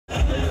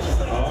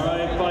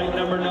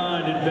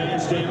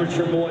advanced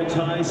amateur Muay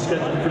Thai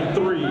scheduled for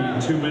 3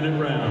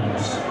 two-minute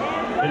rounds.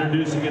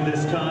 Introducing at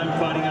this time,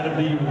 fighting out of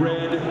the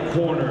red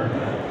corner,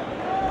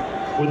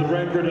 with a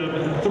record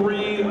of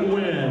 3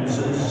 wins,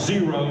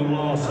 0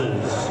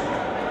 losses.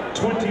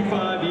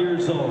 25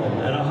 years old,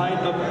 at a height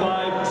of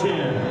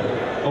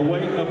 5'10", a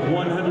weight of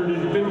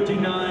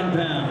 159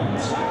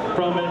 pounds,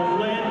 from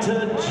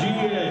Atlanta,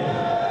 GA,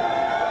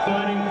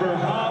 fighting for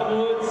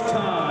Hotwoods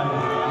Thai,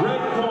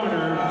 red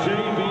corner,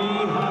 J.B.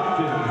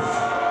 Hopkins.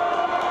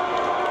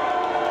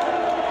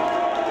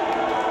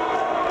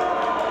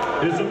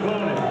 His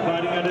opponent,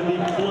 fighting out of the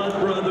Blood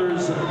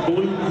Brothers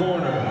blue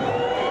corner,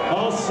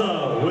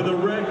 also with a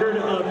record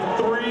of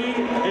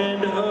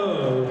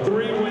 3-0,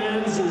 3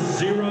 wins,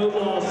 0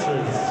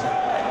 losses.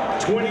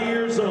 20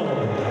 years old,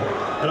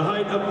 at a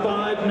height of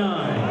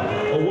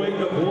 5'9", a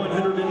weight of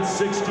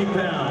 160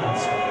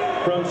 pounds,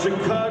 from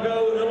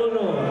Chicago,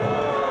 Illinois,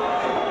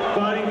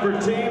 fighting for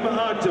Team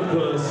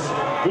Octopus,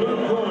 blue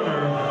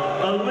corner,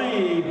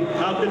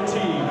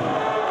 Alkhatib.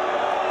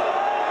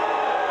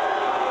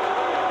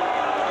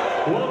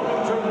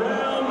 Welcome to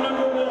round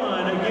number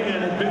 1.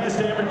 Again, advanced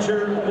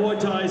amateur Muay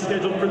Thai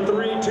scheduled for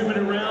 3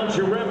 two-minute rounds.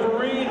 Your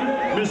referee,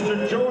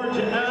 Mr. George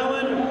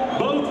Allen.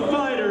 Both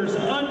fighters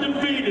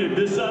undefeated.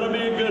 This ought to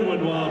be a good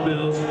one, Wild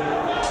Bills.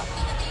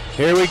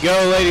 Here we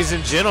go, ladies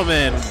and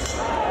gentlemen.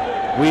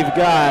 We've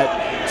got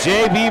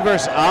JB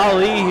versus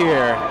Ali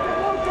here.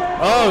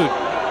 Oh,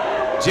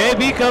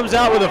 JB comes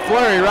out with a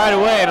flurry right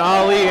away, and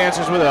Ali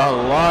answers with a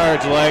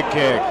large leg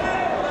kick.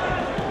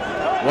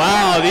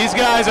 Wow, these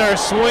guys are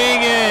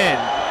swinging.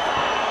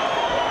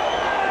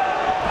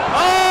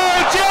 Oh,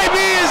 JB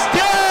is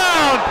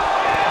down!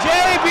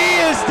 JB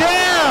is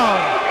down!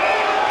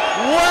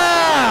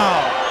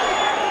 Wow!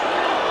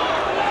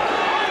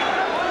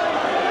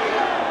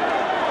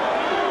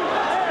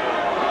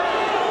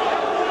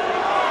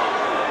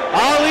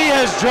 Ali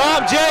has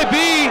dropped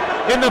JB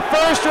in the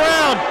first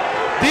round.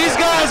 These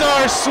guys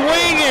are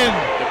swinging.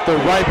 They're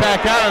right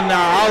back at him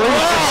now. Ali's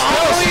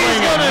still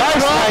swinging. Gonna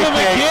nice drop leg him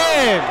kick.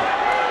 again.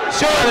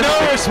 Showing no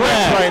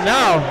respect right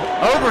now.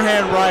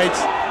 Overhand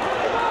rights.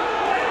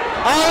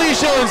 Ali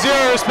showing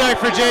 0 respect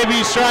for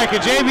JB's strike,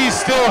 and JB's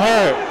still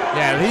hurt.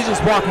 Yeah, he's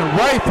just walking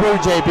right through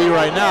JB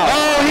right now.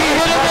 Oh, he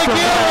hit him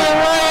again with a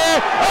right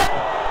hand.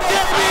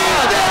 JB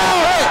is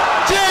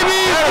down! JB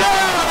is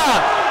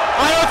down!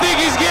 I don't think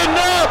he's getting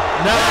up.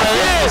 No,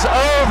 it is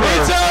over.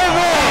 It's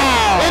over.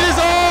 Wow. It is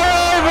all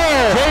over.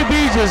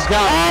 JB just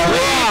got Ali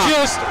dropped.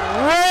 just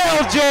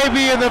railed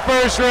JB in the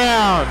first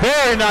round.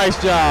 Very nice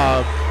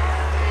job.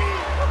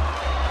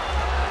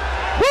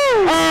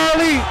 Woo!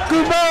 Ali,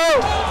 Kumo!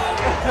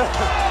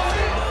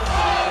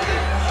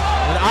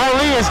 And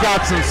Ali has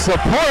got some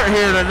support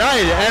here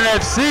tonight at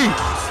NFC.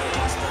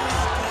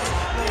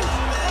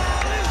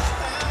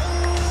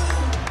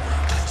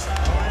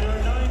 Our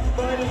 9th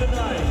fight of the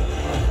night.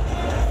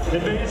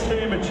 Advanced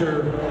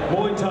amateur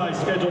Muay Thai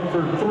scheduled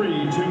for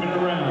 3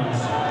 two-minute rounds.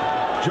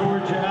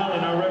 George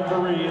Allen, our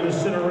referee, in the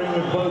center ring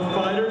with both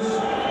fighters.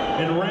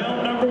 In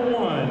round number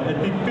 1,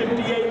 at the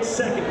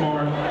 58-second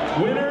mark,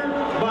 winner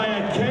by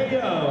a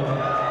KO,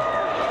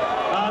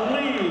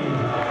 Ali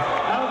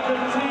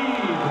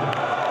Alkhatib.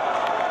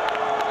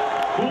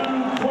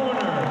 Blue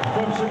corner,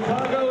 from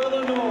Chicago,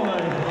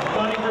 Illinois,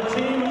 fighting for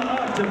Team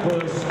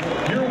Octopus.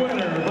 Your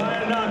winner by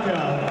a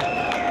knockout,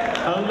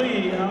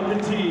 Ali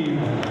Alkhatib.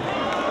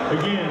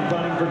 Again,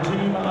 fighting for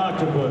Team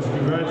Octopus.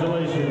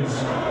 Congratulations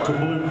to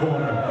blue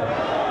corner.